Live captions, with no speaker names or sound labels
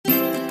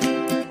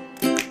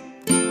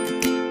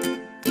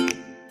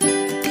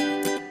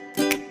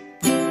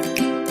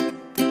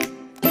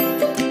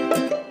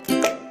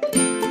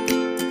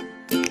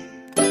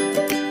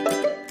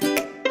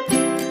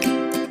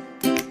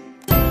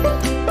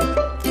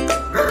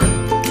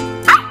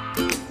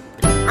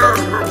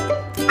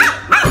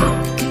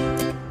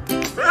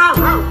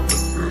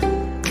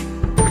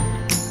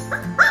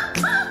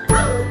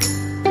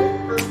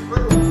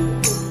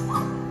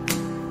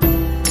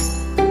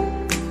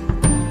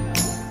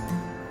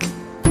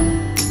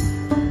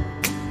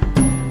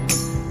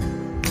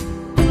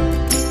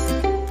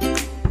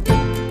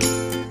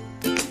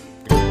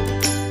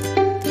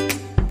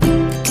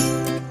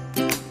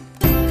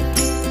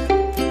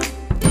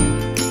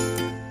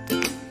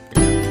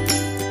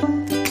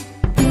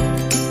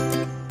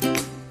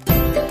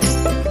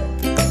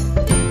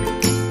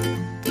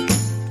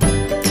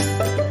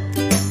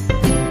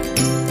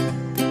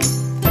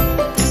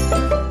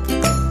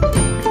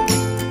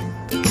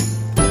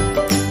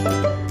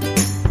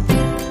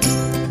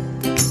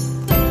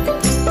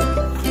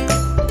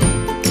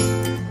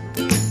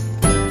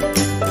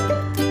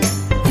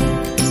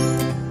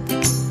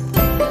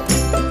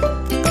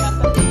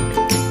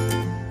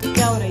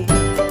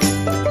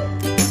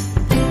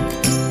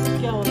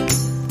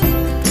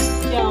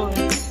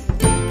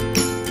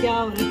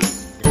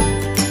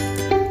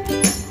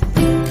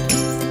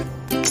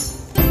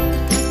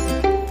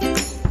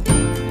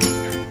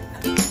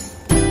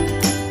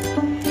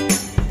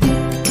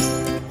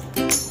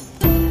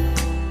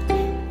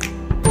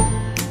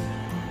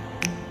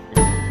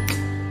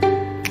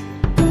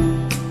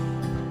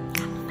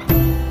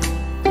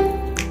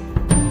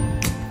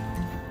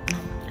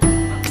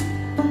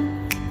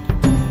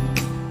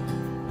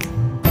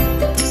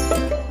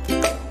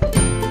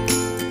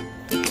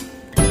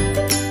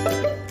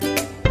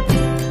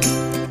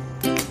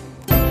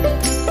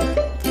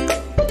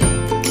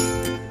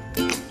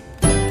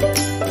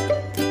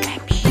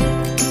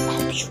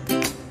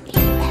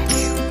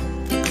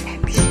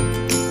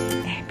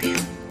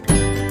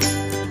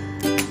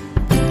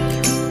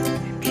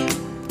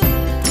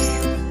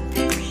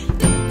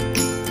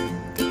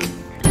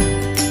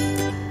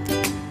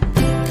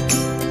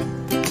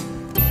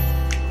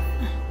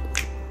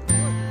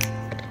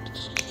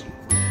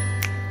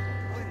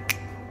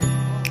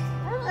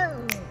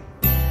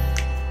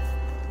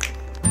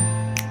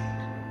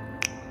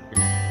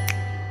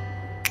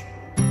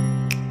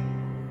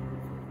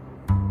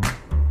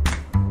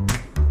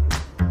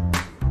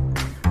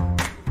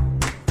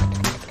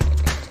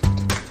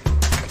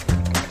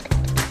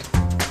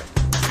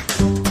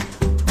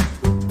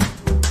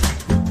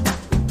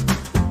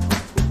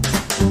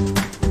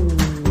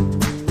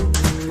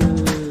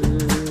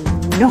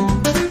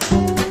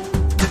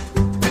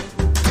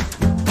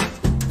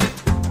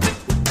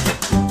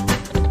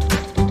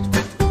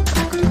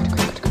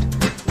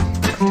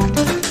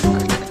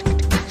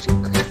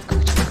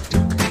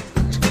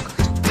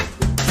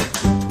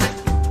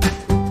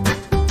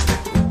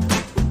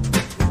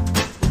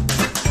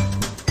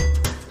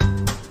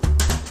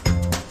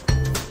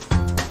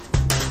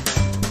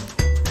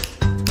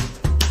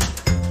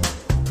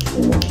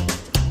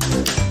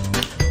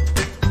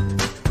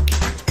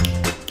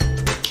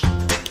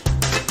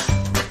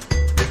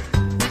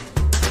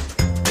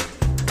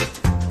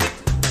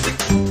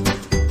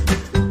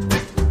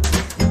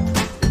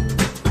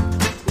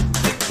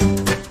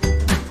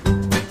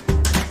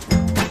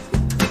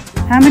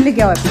Hammer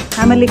लेके आओ अभी,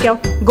 हैमर लेके आओ,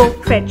 गो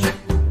फेच।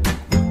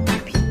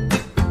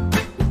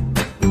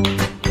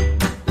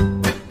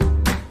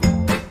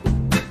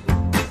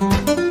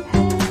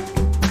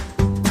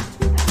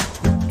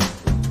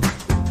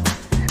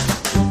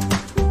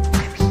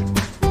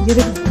 ये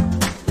देखो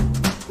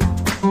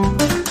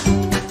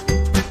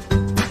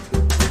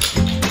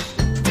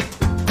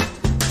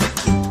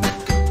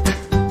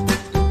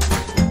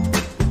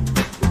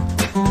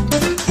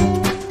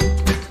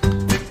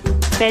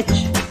fetch,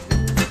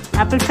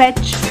 apple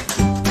fetch,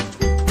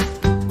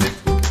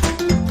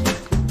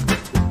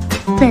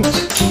 fetch,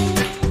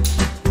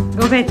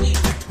 go fetch.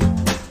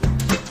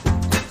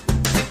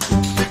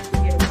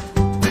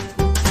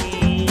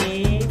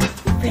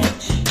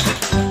 Fetch.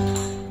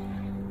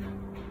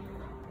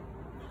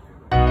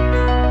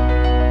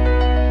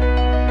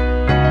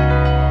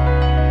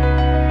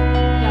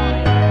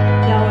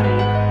 क्या हो रहा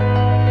है?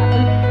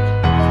 Apple?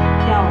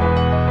 क्या हो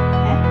रहा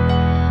है?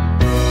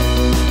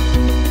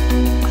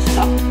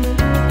 Stop.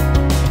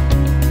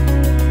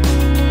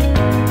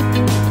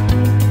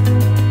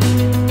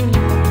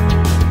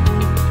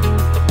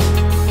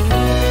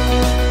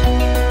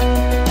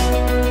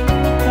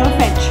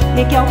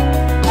 लेके आओ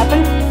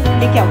एप्पल,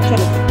 लेके आओ,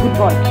 चलो गुड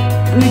बॉय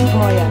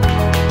यार।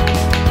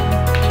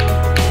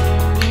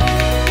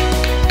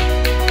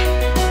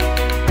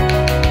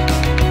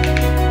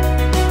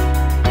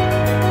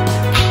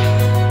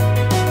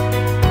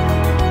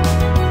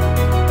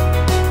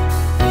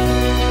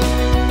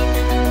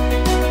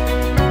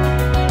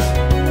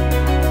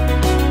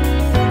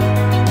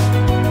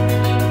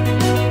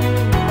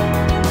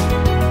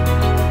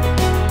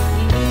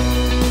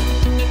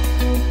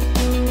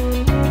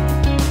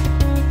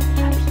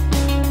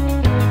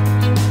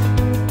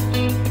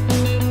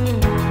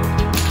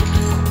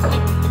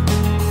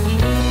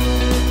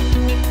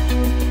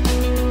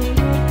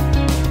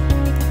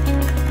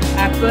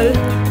 Apple,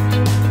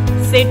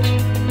 sit.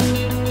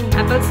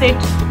 Apple, sit.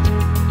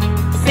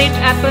 Sit,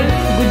 apple.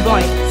 Good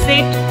boy.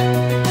 Sit.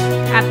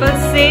 Apple,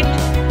 sit.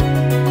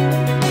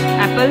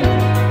 Apple,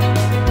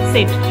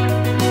 sit.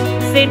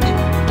 Sit.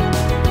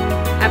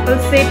 Apple,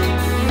 sit.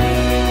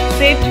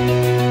 Sit.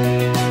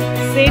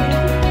 Sit.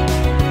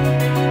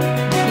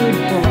 Good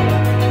boy.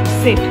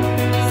 Sit.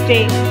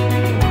 Stay.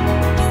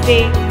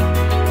 Stay.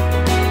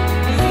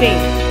 Stay.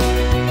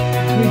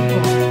 Good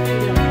boy.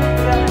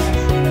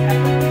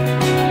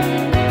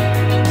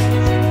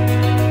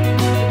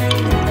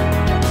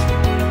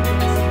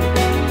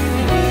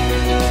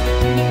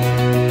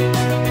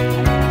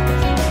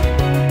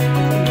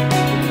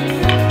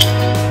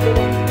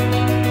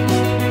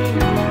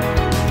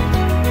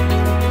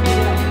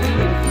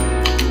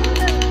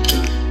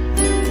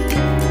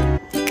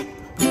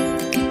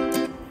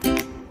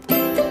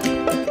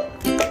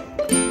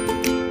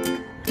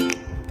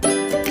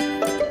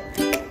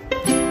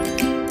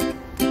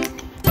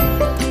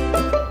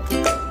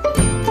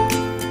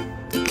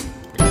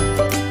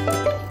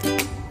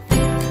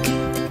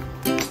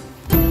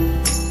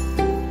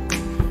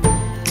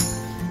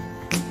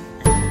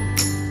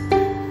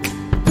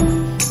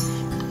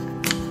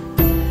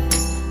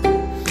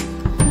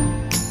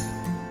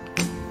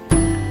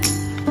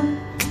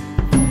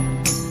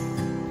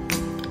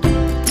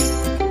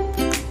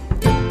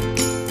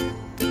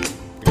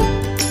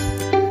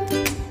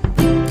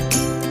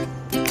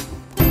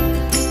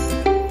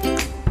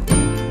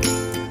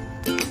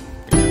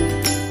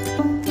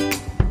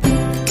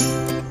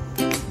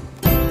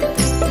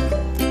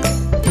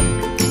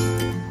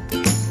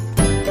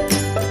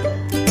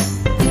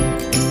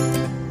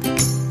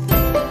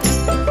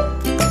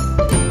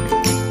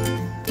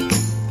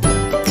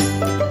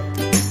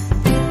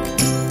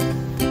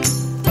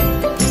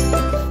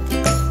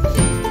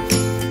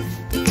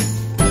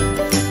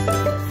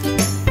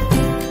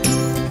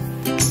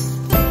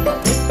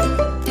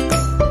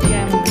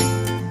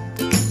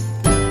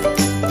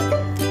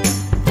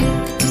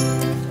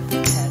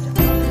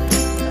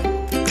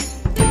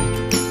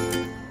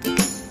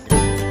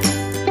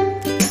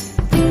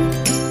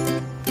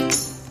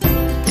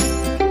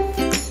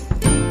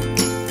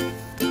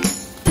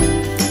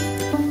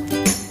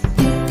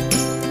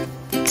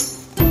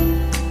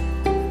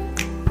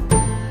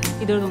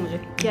 इधर दो मुझे,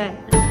 क्या है,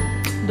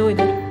 दो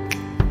इधर।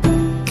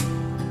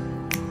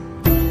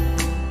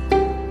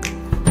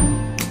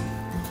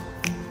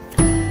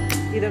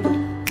 इधर दो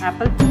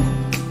एप्पल।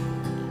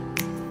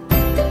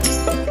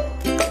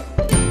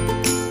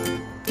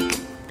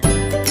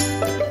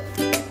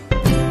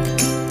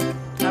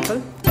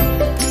 एप्पल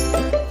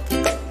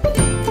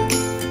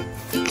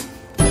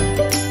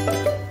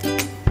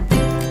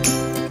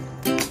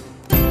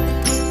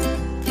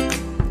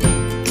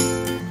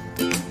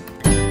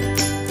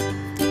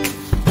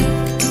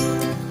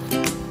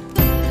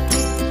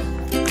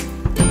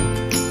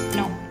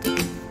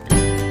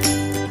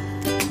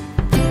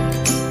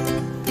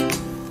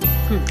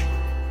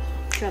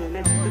चलो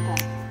लेट्स डू कॉम।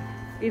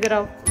 इधर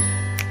आओ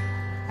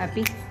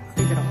हैप्पी,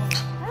 इधर आओ,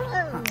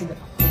 हाँ इधर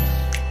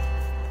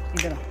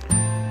इधर आओ।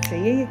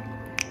 चाहिए ये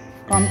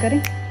कॉम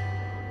करें,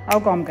 आओ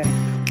कॉम करें,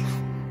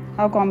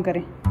 आओ कॉम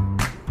करें।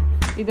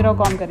 इधर आओ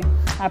कॉम करें।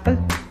 एप्पल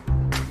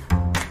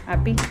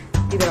हैप्पी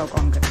इधर आओ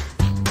कॉम करें।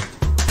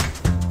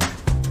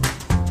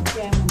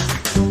 क्या है मुंह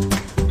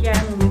में? क्या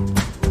है मुंह में?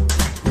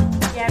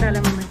 क्या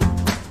डाला मुंह में?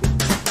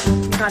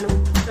 निकालो।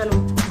 चलो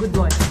good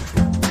boy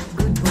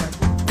good boy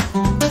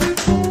good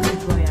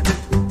boy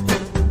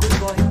good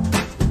boy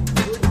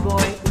good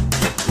boy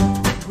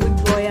good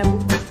boy good boy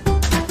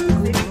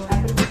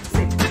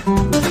sit sit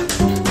sit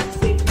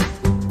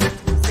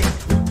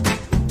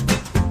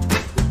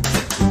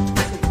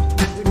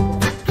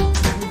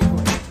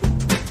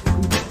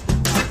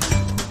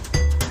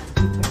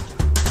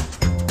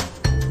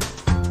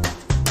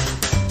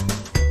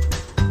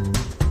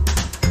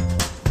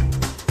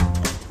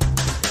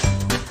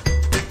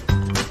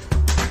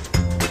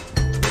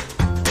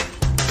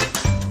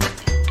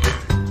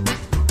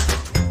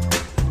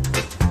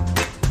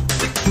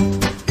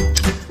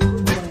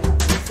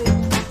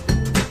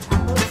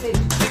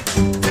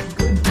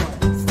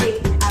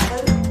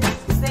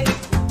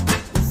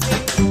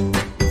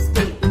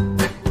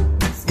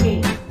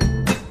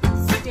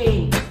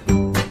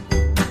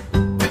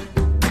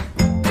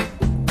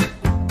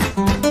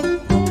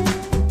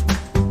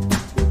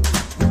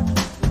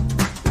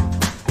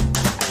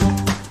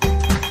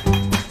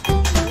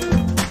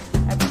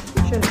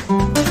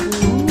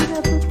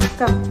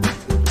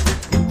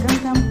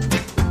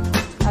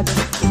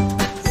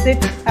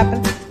Sit,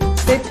 apple.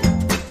 Sit.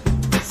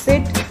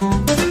 Sit.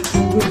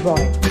 Good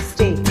boy.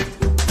 Stay.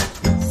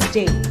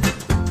 Stay.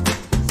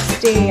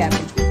 Stay,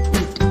 apple.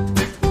 Eat.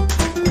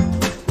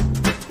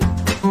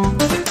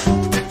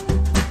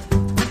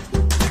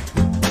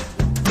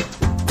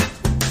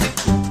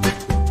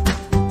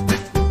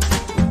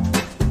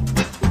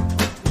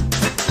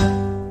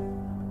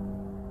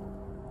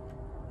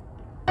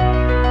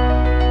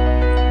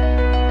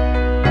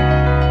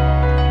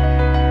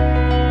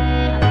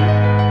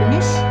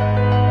 Finish.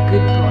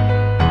 Good boy.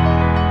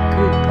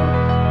 Good boy.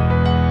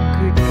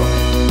 Good boy.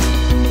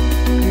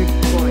 Good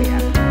boy,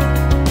 apple.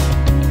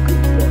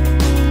 Good boy.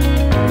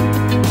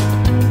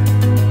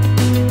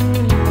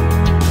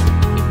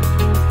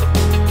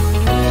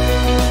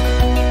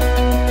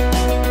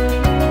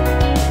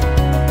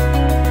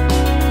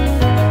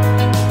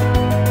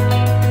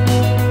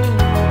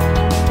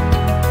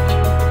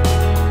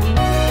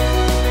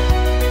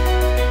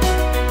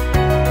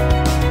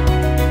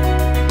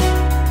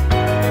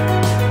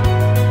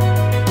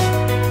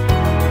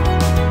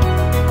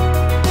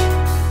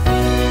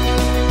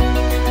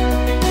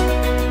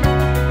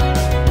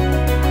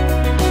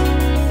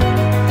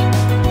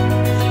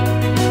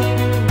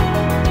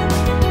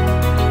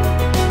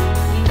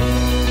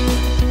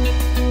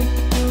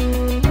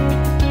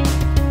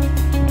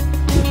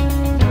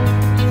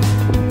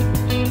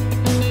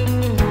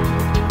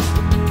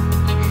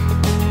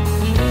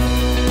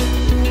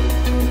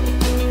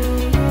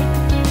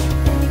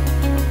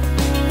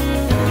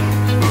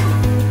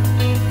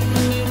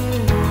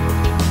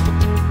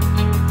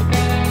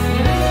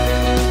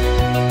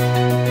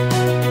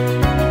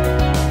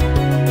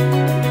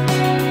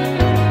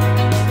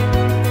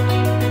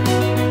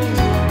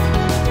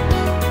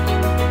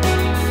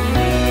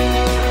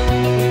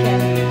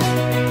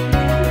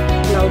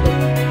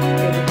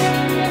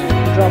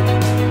 Drop.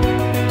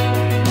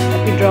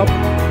 Happy drop.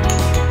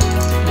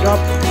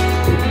 Drop.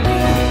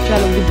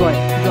 Chalo, good boy.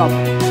 Drop.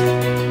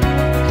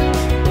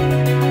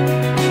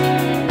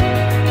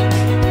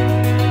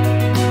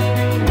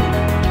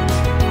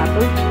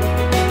 Apple.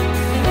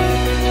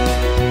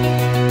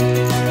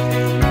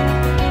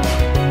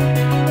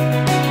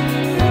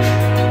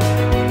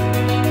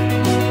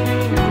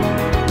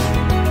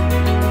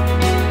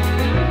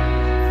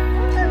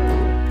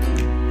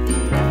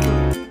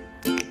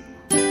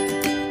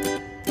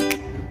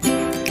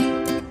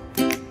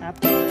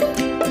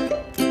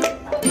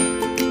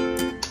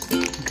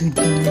 Good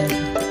boy.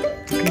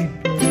 Good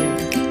boy.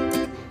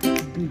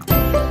 Good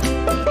boy.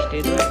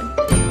 Stay there.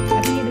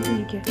 Happy ये देखो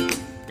ये क्या है?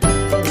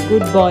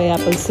 Good boy,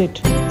 apple.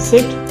 Sit.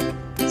 Sit.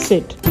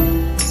 Sit.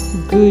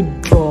 Good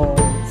boy.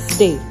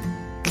 Stay.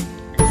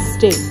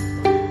 Stay.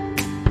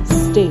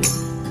 Stay.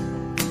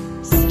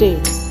 Stay.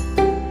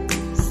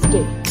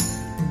 Stay.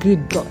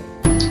 Good boy.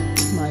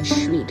 My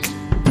sweetie.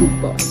 Good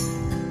boy.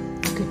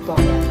 Good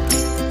boy.